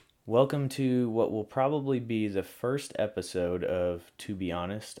Welcome to what will probably be the first episode of To Be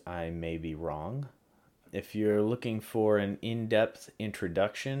Honest, I May Be Wrong. If you're looking for an in depth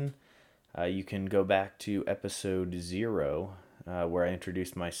introduction, you can go back to episode 0, where I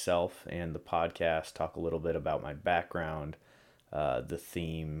introduced myself and the podcast, talk a little bit about my background, the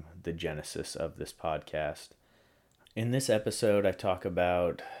theme, the genesis of this podcast. In this episode, I talk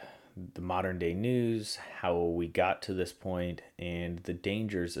about the modern day news, how we got to this point, and the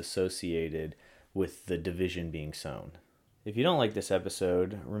dangers associated with the division being sown. If you don't like this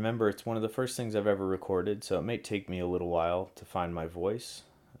episode, remember it's one of the first things I've ever recorded, so it may take me a little while to find my voice.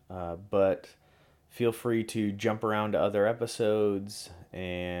 But feel free to jump around to other episodes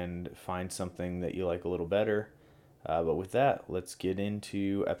and find something that you like a little better. But with that, let's get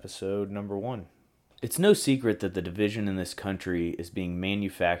into episode number 1. It's no secret that the division in this country is being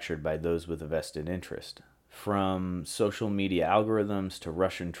manufactured by those with a vested interest, from social media algorithms to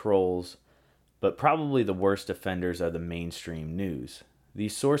Russian trolls, but probably the worst offenders are the mainstream news.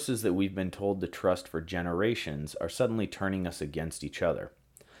 These sources that we've been told to trust for generations are suddenly turning us against each other.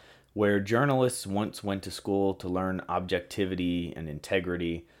 Where journalists once went to school to learn objectivity and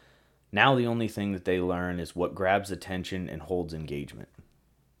integrity, now the only thing that they learn is what grabs attention and holds engagement.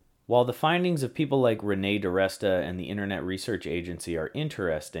 While the findings of people like Rene DiResta and the Internet Research Agency are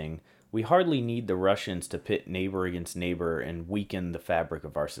interesting, we hardly need the Russians to pit neighbor against neighbor and weaken the fabric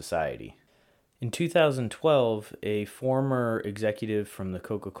of our society. In 2012, a former executive from the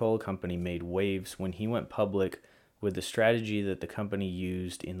Coca-Cola Company made waves when he went public with the strategy that the company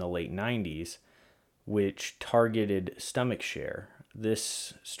used in the late 90s, which targeted stomach share.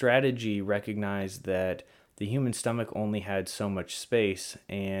 This strategy recognized that the human stomach only had so much space,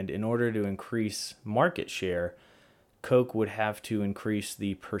 and in order to increase market share, Coke would have to increase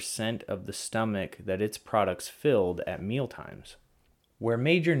the percent of the stomach that its products filled at mealtimes. Where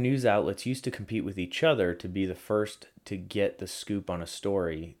major news outlets used to compete with each other to be the first to get the scoop on a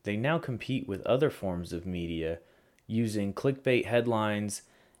story, they now compete with other forms of media using clickbait headlines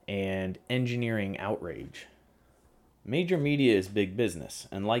and engineering outrage. Major media is big business,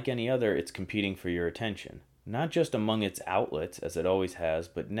 and like any other, it's competing for your attention. Not just among its outlets, as it always has,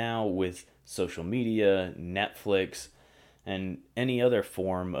 but now with social media, Netflix, and any other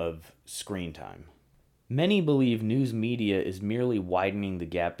form of screen time. Many believe news media is merely widening the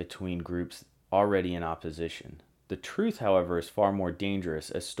gap between groups already in opposition. The truth, however, is far more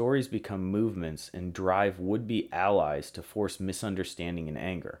dangerous as stories become movements and drive would-be allies to force misunderstanding and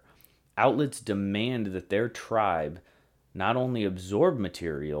anger. Outlets demand that their tribe not only absorb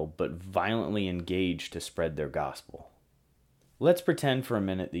material, but violently engage to spread their gospel. Let's pretend for a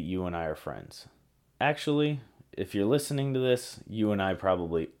minute that you and I are friends. Actually, if you're listening to this, you and I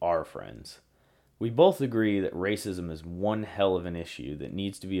probably are friends. We both agree that racism is one hell of an issue that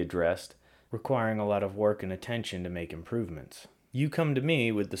needs to be addressed, requiring a lot of work and attention to make improvements. You come to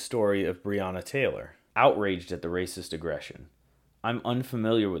me with the story of Breonna Taylor, outraged at the racist aggression. I'm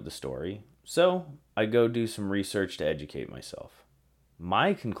unfamiliar with the story, so I go do some research to educate myself.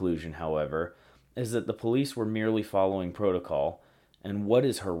 My conclusion, however, is that the police were merely following protocol, and what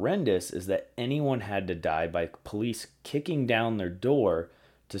is horrendous is that anyone had to die by police kicking down their door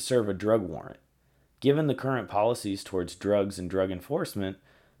to serve a drug warrant. Given the current policies towards drugs and drug enforcement,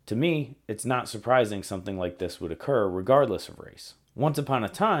 to me, it's not surprising something like this would occur regardless of race. Once upon a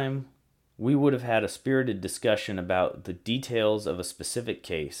time, we would have had a spirited discussion about the details of a specific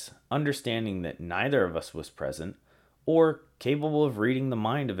case, understanding that neither of us was present, or capable of reading the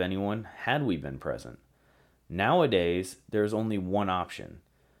mind of anyone had we been present. Nowadays, there's only one option.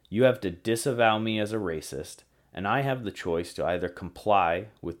 You have to disavow me as a racist, and I have the choice to either comply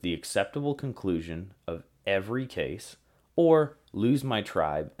with the acceptable conclusion of every case, or lose my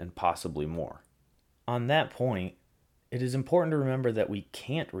tribe and possibly more. On that point, it is important to remember that we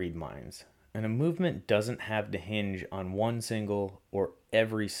can't read minds, and a movement doesn't have to hinge on one single or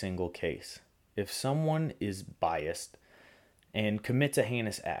every single case. If someone is biased and commits a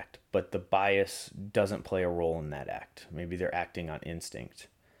heinous act, but the bias doesn't play a role in that act, maybe they're acting on instinct,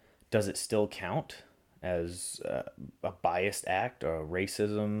 does it still count as a biased act, or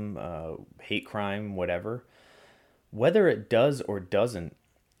racism, hate crime, whatever? Whether it does or doesn't,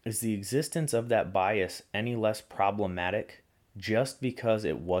 is the existence of that bias any less problematic just because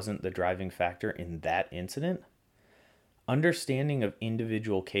it wasn't the driving factor in that incident? Understanding of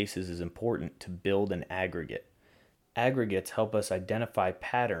individual cases is important to build an aggregate. Aggregates help us identify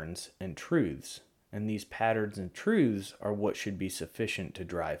patterns and truths, and these patterns and truths are what should be sufficient to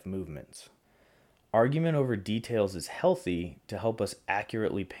drive movements. Argument over details is healthy to help us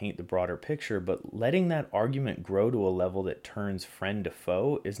accurately paint the broader picture, but letting that argument grow to a level that turns friend to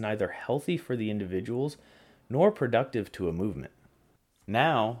foe is neither healthy for the individuals nor productive to a movement.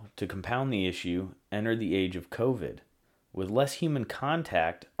 Now, to compound the issue, enter the age of COVID. With less human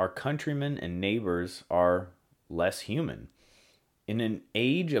contact, our countrymen and neighbors are less human. In an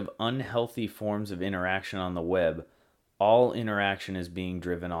age of unhealthy forms of interaction on the web, all interaction is being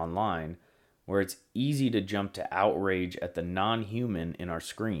driven online, where it's easy to jump to outrage at the non-human in our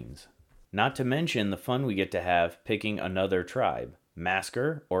screens. Not to mention the fun we get to have picking another tribe,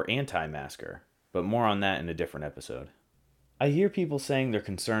 masker or anti-masker, but more on that in a different episode. I hear people saying they're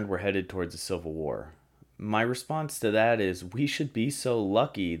concerned we're headed towards a civil war. My response to that is we should be so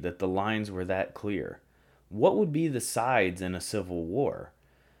lucky that the lines were that clear. What would be the sides in a civil war?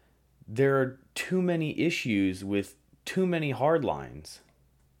 There are too many issues with too many hard lines.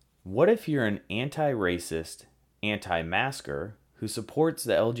 What if you're an anti-racist, anti-masker who supports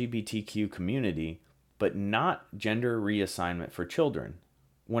the LGBTQ community, but not gender reassignment for children?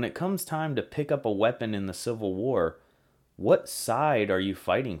 When it comes time to pick up a weapon in the Civil War, what side are you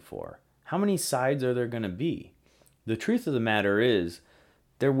fighting for? How many sides are there going to be? The truth of the matter is,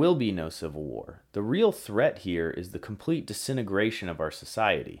 there will be no civil war. The real threat here is the complete disintegration of our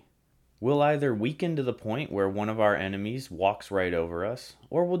society. We'll either weaken to the point where one of our enemies walks right over us,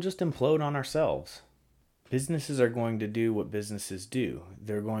 or we'll just implode on ourselves. Businesses are going to do what businesses do.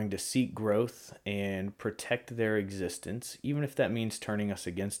 They're going to seek growth and protect their existence, even if that means turning us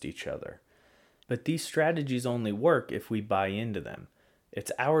against each other. But these strategies only work if we buy into them.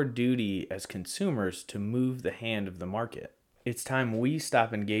 It's our duty as consumers to move the hand of the market. It's time we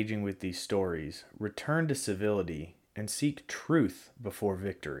stop engaging with these stories, return to civility, and seek truth before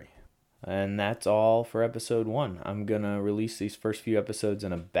victory. And that's all for episode 1. I'm going to release these first few episodes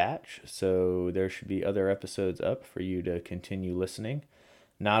in a batch, so there should be other episodes up for you to continue listening.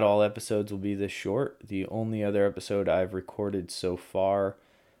 Not all episodes will be this short. The only other episode I've recorded so far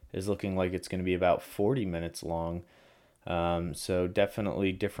is looking like it's going to be about 40 minutes long. So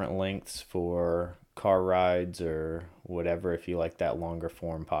definitely different lengths for car rides or whatever if you like that longer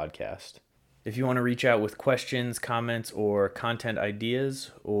form podcast. If you want to reach out with questions, comments, or content ideas,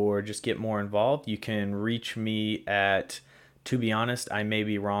 or just get more involved, you can reach me at, to be honest, I may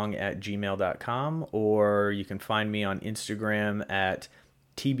be wrong @gmail.com, or you can find me on Instagram at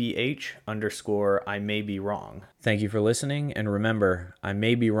tbh_I may be wrong. Thank you for listening, and remember, I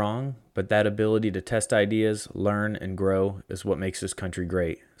may be wrong, but that ability to test ideas, learn, and grow is what makes this country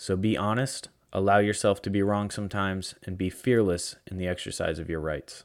great. So be honest, allow yourself to be wrong sometimes, and be fearless in the exercise of your rights.